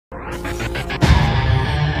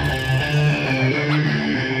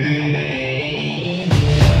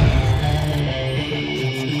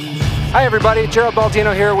Hi everybody, Gerald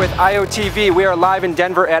Baldino here with IO TV. We are live in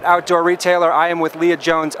Denver at Outdoor Retailer. I am with Leah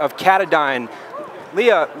Jones of Katadyn.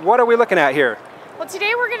 Leah, what are we looking at here? Well,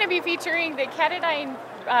 today we're going to be featuring the Katadyn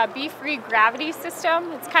Be-Free gravity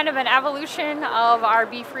system. It's kind of an evolution of our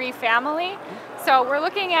Be-Free family. So we're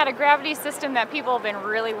looking at a gravity system that people have been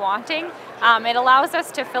really wanting. It allows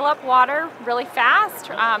us to fill up water really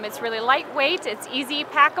fast. It's really lightweight, it's easy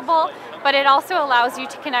packable, but it also allows you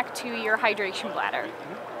to connect to your hydration bladder.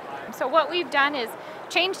 So what we've done is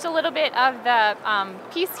changed a little bit of the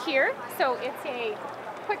piece here. So it's a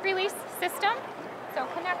quick release system. So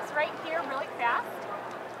it connects right here really fast.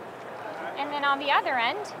 And then on the other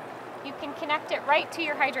end, you can connect it right to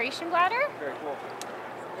your hydration bladder. Very cool.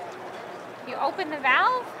 You open the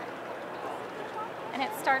valve, and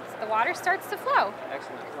the water starts to flow.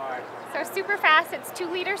 Excellent. So super fast, it's 2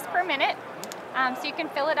 liters per minute. So you can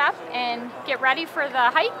fill it up and get ready for the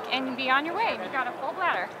hike and be on your way. You've got a full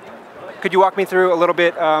bladder. Could you walk me through a little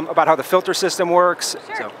bit about how the filter system works?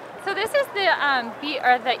 Sure. So this is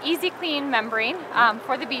the Easy Clean membrane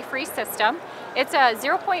for the Be-Free system. It's a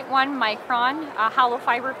 0.1 micron hollow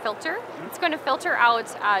fiber filter. It's going to filter out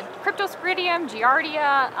Cryptosporidium,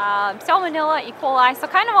 Giardia, Salmonella, E. coli, so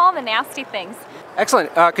kind of all the nasty things.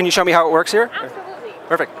 Excellent. Can you show me how it works here? Absolutely.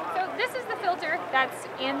 Perfect. So this is the filter that's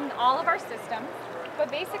in all of our systems. But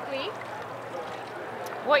basically,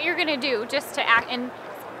 what you're going to do just to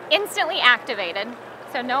instantly activated.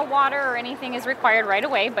 So no water or anything is required right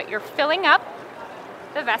away, but you're filling up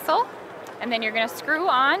the vessel, and then you're going to screw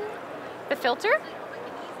on the filter,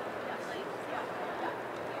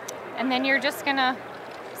 and then you're just going to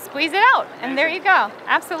squeeze it out, and there you go.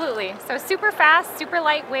 Absolutely. So super fast, super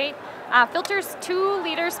lightweight. Filters 2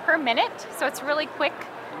 liters per minute, so it's really quick.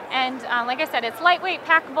 And like I said, it's lightweight,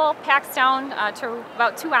 packable, packs down to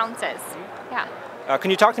about 2 ounces. Yeah. Can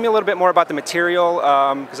you talk to me a little bit more about the material,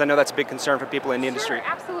 because I know that's a big concern for people in the industry. Sure,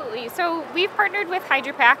 absolutely. So we've partnered with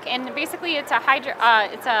HydroPack, and basically it's a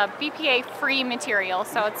BPA-free material,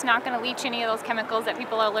 so it's not going to leach any of those chemicals that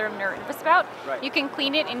people are a little nervous about. Right. You can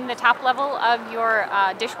clean it in the top level of your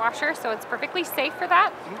dishwasher, so it's perfectly safe for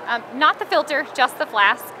that. Not the filter, just the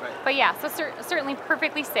flask. Right. But yeah, so certainly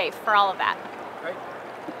perfectly safe for all of that. Right.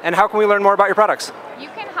 And how can we learn more about your products? You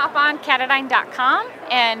can hop on Katadyn.com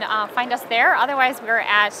and find us there. Otherwise, we're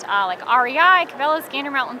at like REI, Cabela's, Gander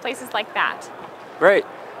Mountain, places like that. Great.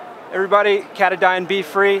 Everybody, Katadyn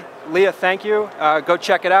Be-Free. Leah, thank you. Go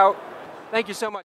check it out. Thank you so much.